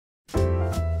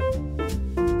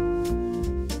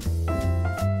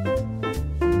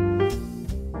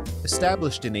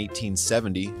Established in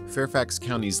 1870, Fairfax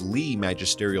County's Lee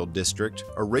Magisterial District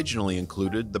originally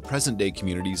included the present-day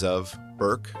communities of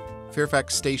Burke,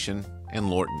 Fairfax Station, and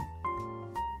Lorton.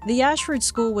 The Ashford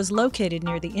School was located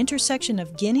near the intersection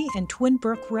of Guinea and Twin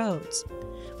Brook Roads.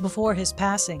 Before his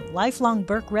passing, lifelong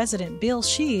Burke resident Bill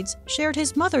Sheeds shared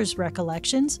his mother's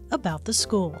recollections about the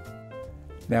school.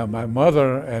 Now, my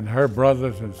mother and her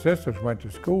brothers and sisters went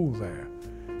to school there,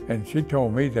 and she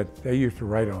told me that they used to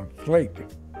write on slate.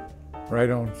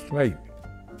 And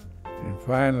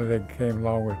finally they came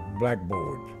along with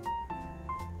blackboards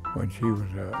when she was,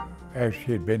 after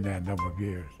she had been there a number of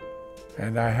years.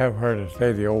 And I have heard her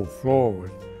say the old floor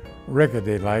was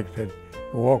rickety like that.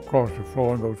 You walk across the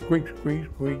floor and go squeak, squeak,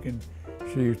 squeak, and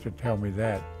she used to tell me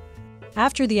that.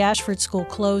 After the Ashford School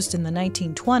closed in the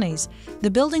 1920s,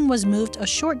 the building was moved a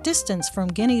short distance from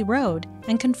Guinea Road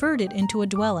and converted into a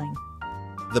dwelling.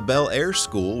 The Bel Air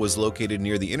School was located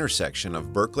near the intersection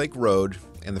of Burke Lake Road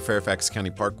and the Fairfax County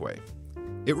Parkway.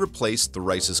 It replaced the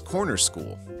Rice's Corner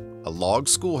School, a log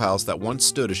schoolhouse that once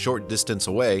stood a short distance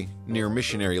away near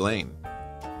Missionary Lane.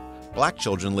 Black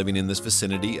children living in this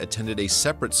vicinity attended a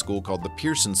separate school called the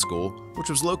Pearson School, which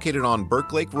was located on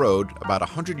Burke Lake Road about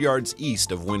 100 yards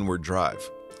east of Windward Drive.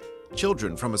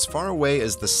 Children from as far away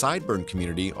as the Sideburn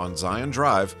community on Zion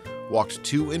Drive walked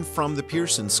to and from the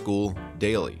Pearson School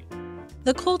daily.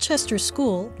 The Colchester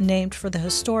School, named for the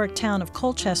historic town of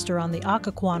Colchester on the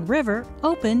Occoquan River,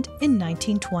 opened in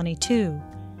 1922.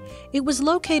 It was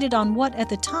located on what at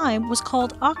the time was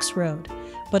called Ox Road,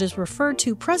 but is referred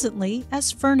to presently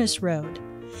as Furnace Road.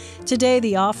 Today,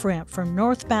 the off-ramp from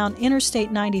northbound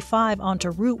Interstate 95 onto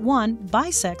Route 1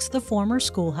 bisects the former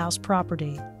schoolhouse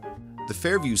property. The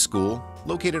Fairview School,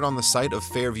 located on the site of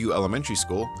Fairview Elementary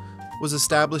School, was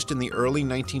established in the early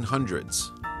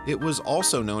 1900s. It was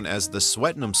also known as the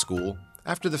Swetnam School,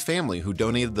 after the family who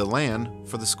donated the land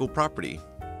for the school property.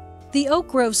 The Oak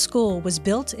Grove School was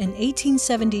built in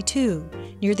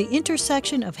 1872 near the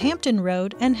intersection of Hampton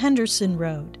Road and Henderson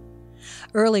Road.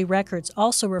 Early records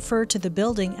also refer to the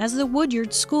building as the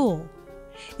Woodyard School.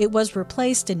 It was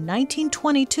replaced in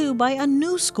 1922 by a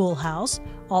new schoolhouse,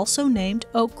 also named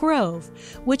Oak Grove,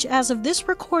 which as of this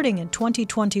recording in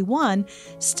 2021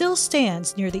 still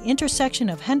stands near the intersection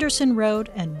of Henderson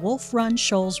Road and Wolf Run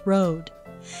Shoals Road.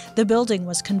 The building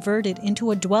was converted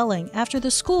into a dwelling after the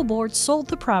school board sold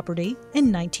the property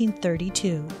in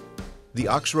 1932. The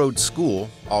Ox Road School,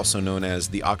 also known as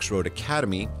the Ox Road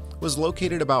Academy, was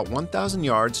located about 1,000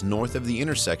 yards north of the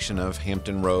intersection of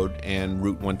Hampton Road and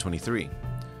Route 123.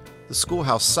 The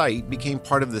schoolhouse site became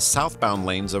part of the southbound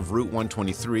lanes of Route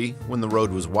 123 when the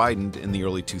road was widened in the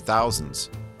early 2000s.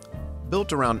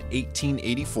 Built around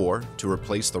 1884 to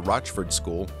replace the Rochford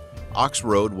School, Ox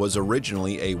Road was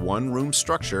originally a one-room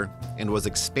structure and was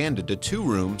expanded to 2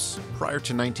 rooms prior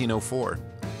to 1904.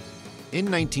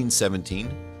 In 1917,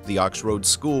 the Ox Road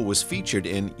School was featured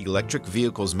in Electric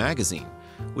Vehicles magazine,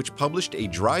 which published a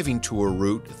driving tour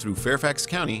route through Fairfax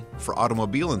County for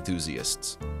automobile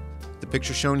enthusiasts. The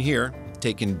picture shown here,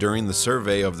 taken during the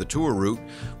survey of the tour route,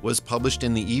 was published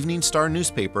in the Evening Star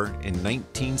newspaper in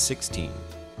 1916.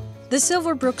 The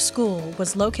Silverbrook School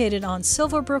was located on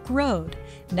Silverbrook Road,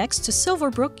 next to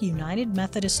Silverbrook United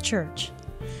Methodist Church.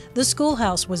 The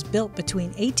schoolhouse was built between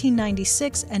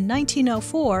 1896 and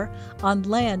 1904 on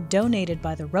land donated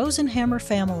by the Rosenhammer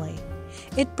family.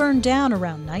 It burned down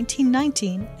around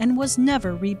 1919 and was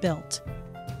never rebuilt.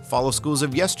 Follow Schools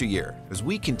of Yesteryear as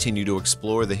we continue to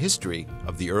explore the history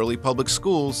of the early public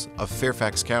schools of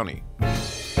Fairfax County.